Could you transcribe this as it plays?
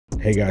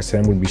Hey guys, today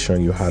I'm going to be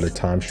showing you how to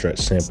time stretch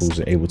samples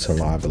in Ableton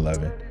Live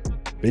 11.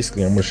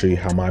 Basically, I'm going to show you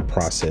how my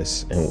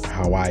process and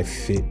how I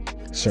fit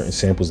certain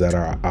samples that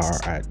are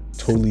at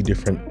totally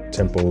different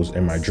tempos,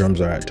 and my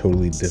drums are at at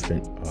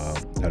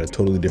a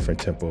totally different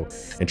tempo,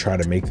 and try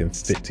to make them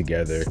fit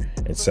together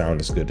and sound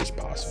as good as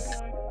possible.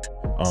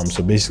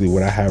 So basically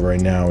what I have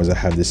right now is I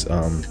have this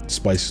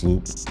splice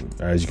loop.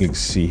 As you can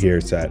see here,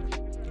 it's at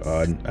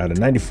a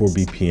 94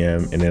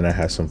 BPM, and then I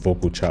have some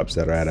vocal chops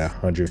that are at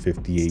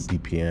 158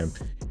 BPM,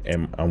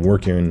 and I'm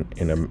working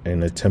in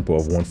a tempo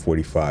of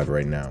 145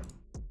 right now.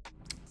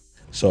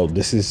 So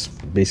this is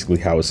basically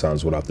how it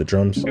sounds without the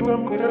drums.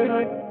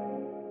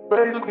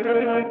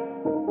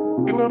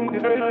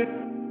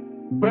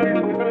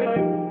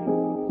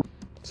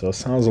 So it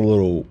sounds a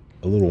little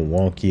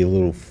wonky, a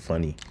little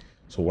funny.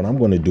 So what I'm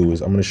going to do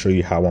is I'm going to show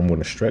you how I'm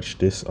going to stretch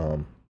this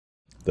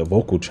the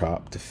vocal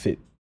chop to fit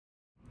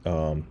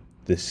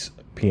this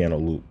piano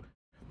loop.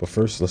 But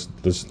first, let's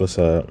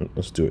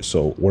do it.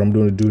 So what I'm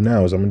going to do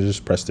now is I'm going to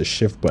just press the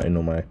shift button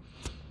on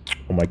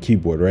my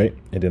keyboard, right?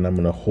 And then I'm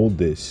going to hold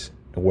this.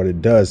 And what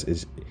it does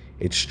is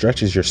it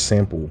stretches your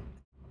sample.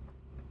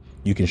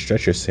 You can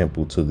stretch your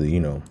sample to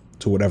the,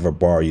 to whatever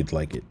bar you'd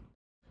like it.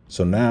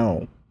 So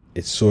now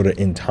it's sort of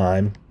in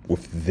time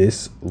with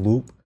this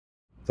loop,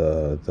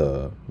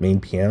 the main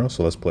piano.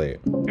 So let's play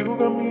it.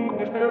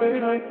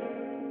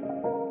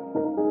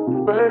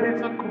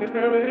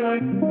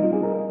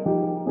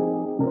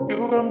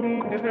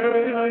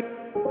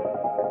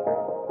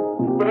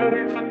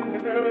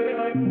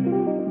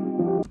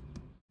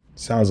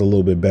 Sounds a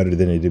little bit better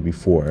than it did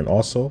before. And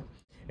also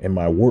in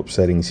my warp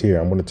settings here,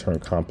 I'm going to turn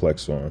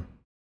complex on.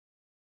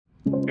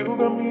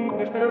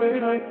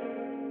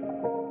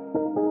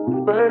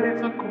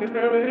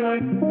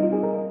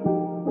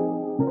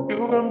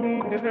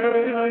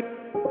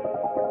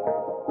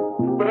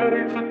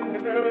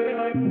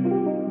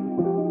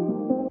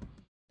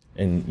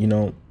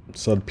 And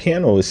so the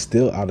piano is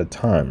still out of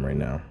time right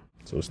now,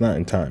 so it's not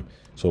in time.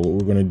 So what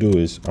we're going to do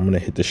is I'm going to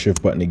hit the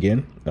shift button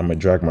again. I'm going to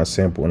drag my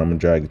sample and I'm going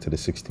to drag it to the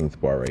 16th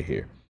bar right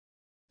here.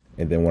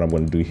 And then what I'm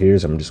going to do here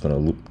is I'm just going to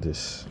loop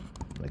this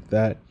like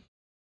that,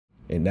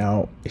 and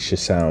now it should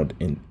sound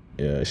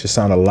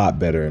a lot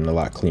better and a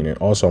lot cleaner.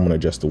 Also, I'm going to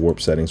adjust the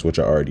warp settings, which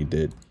I already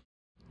did,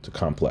 to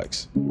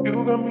complex.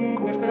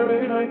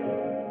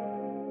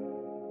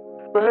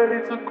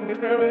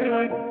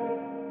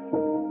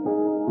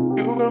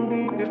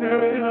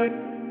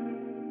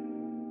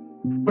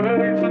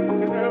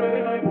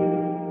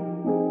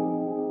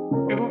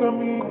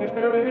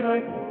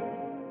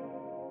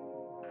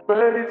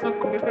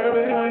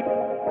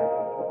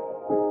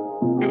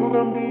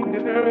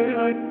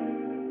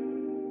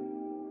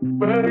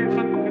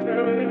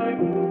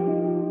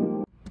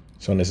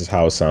 So this is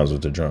how it sounds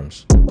with the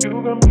drums.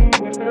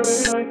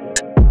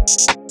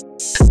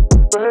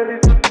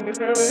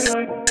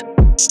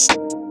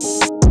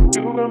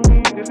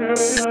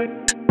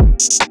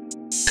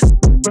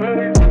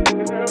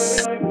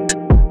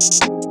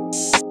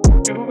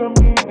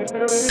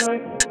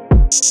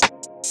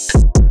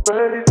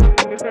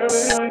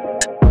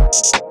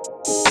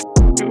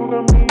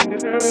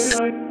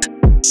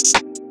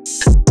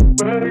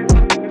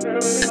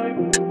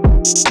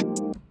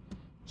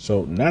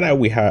 So now that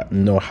we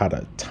know how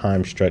to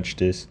time stretch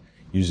this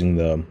using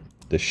the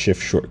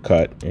shift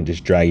shortcut and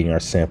just dragging our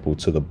sample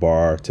to the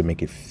bar to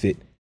make it fit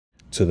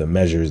to the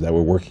measures that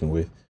we're working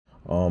with,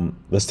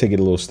 let's take it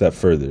a little step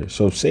further.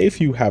 So say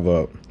if you have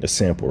a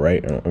sample,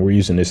 right? And we're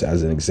using this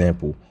as an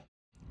example.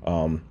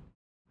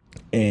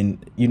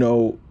 And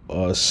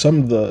some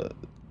of the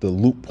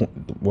loop point,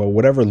 well,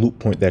 whatever loop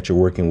point that you're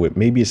working with,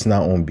 maybe it's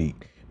not on beat.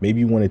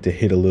 Maybe you want it to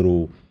hit a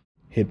little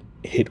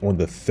hit on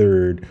the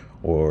third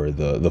or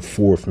the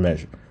fourth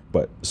measure.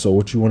 But so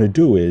what you want to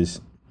do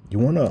is you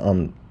want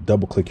to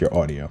double click your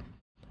audio.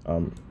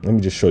 Let me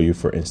just show you,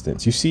 for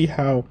instance. You see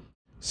how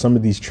some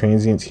of these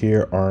transients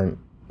here aren't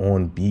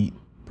on beat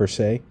per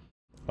se,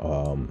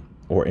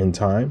 or in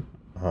time.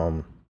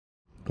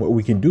 What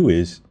we can do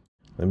is,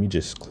 let me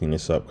just clean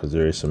this up because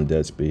there is some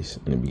dead space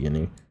in the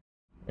beginning,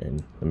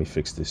 and let me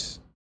fix this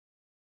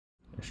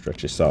and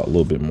stretch this out a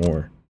little bit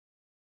more.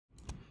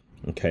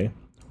 Okay,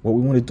 what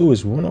we want to do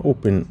is we want to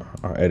open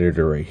our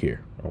editor right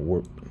here, our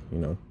warp,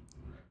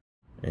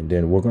 and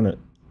then we're going to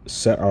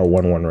set our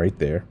 1-1 right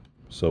there,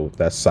 so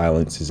that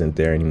silence isn't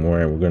there anymore,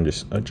 and we're going to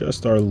just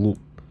adjust our loop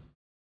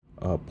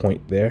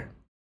point there.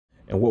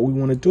 And what we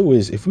want to do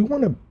is, if we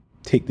want to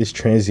take this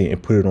transient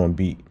and put it on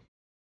beat,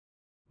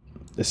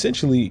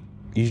 essentially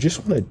you just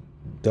want to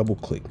double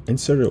click,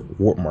 insert a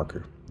warp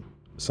marker.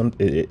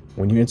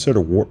 When you insert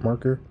a warp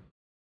marker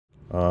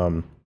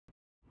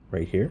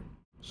right here,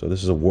 so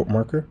this is a warp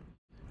marker.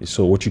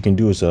 So what you can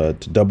do is to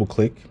double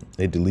click,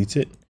 it deletes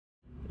it,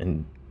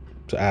 and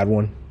to add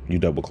one, you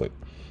double click.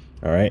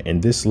 All right,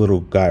 and this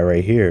little guy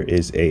right here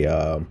is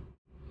a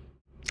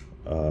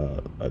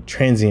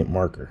transient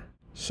marker.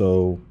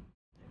 So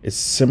it's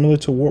similar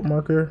to warp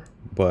marker,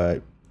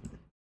 but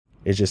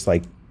it's just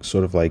like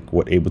sort of like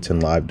what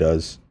Ableton Live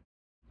does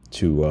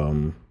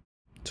to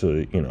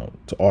to, you know,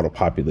 to auto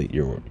populate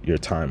your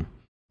time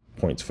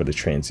points for the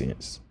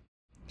transients.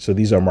 So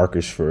these are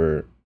markers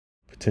for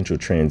potential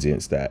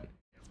transients that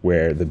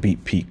where the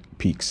beat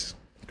peaks.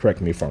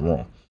 Correct me if I'm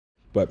wrong.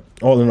 But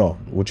all in all,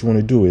 what you want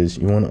to do is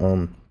you want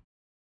to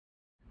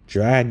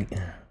drag,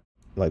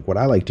 like what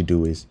I like to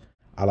do is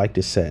I like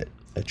to set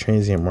a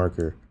transient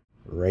marker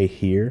right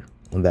here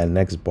on that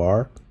next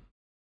bar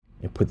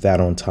and put that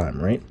on time,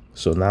 right?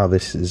 So now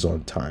this is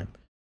on time.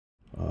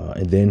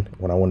 And then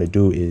what I want to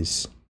do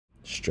is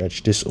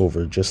stretch this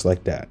over just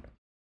like that.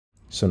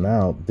 So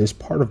now this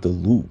part of the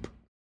loop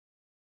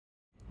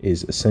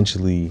is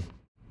essentially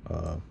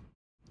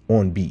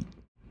on beat.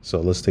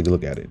 So let's take a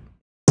look at it.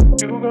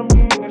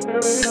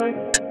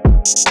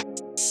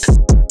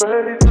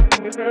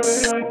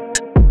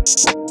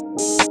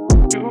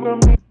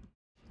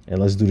 And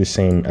let's do the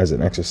same as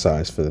an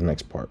exercise for the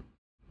next part.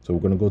 So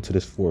we're going to go to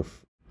this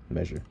fourth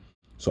measure.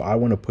 So I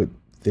want to put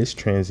this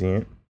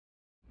transient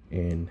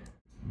and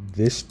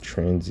this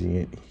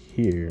transient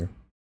here.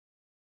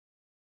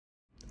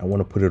 I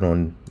want to put it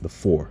on the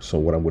 4. So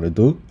what I'm going to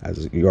do,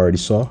 as you already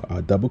saw,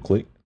 I'll double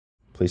click,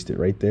 placed it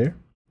right there,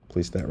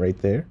 place that right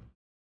there,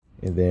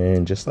 and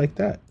then just like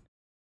that.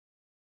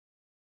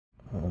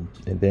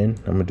 And then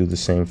I'm going to do the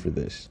same for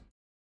this.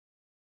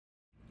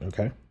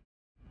 Okay.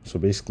 So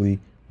basically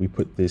we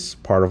put this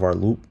part of our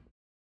loop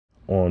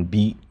on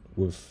beat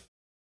with,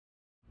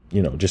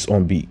 you know, just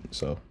on beat.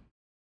 So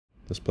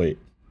let's play it.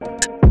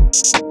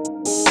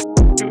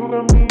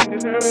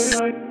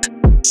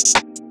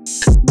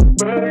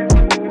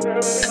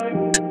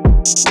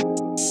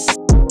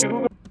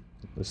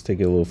 Let's take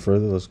it a little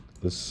further.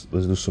 Let's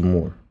do some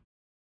more.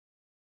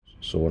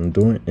 So what I'm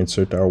doing,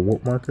 insert our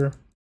warp marker.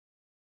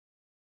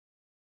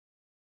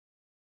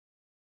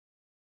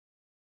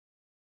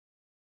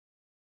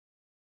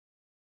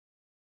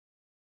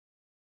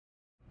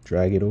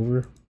 Drag it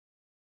over.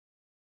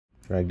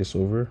 Drag this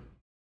over.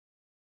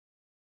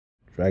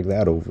 Drag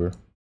that over.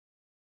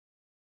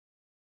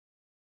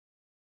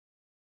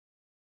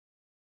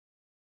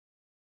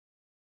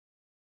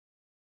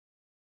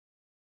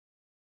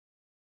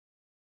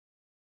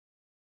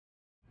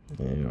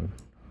 And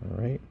all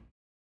right.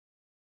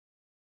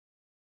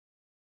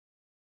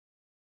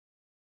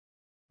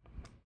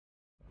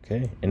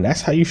 Okay, and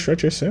that's how you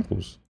stretch your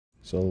samples.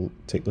 So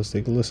let's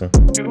take a listen.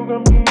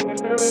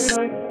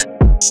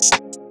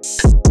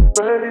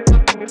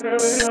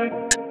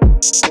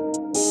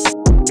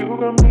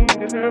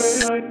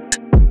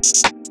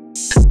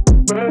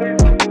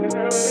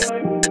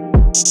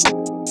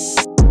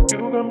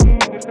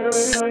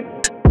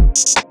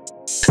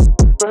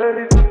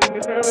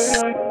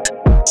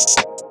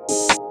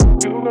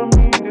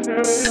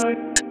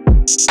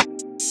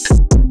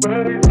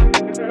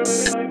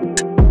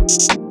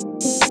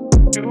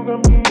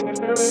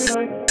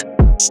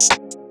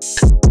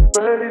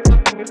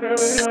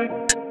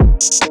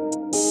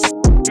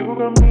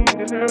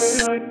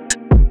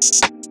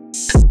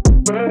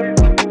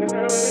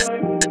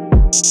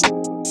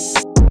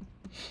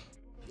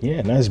 Yeah,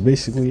 and that's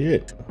basically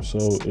it. So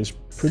it's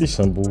pretty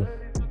simple.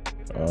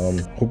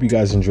 Hope you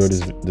guys enjoyed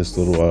this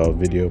little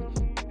video,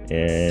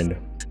 and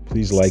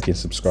please like and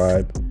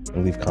subscribe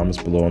and leave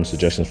comments below on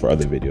suggestions for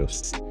other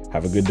videos.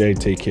 Have a good day.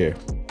 Take care.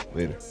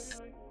 Later.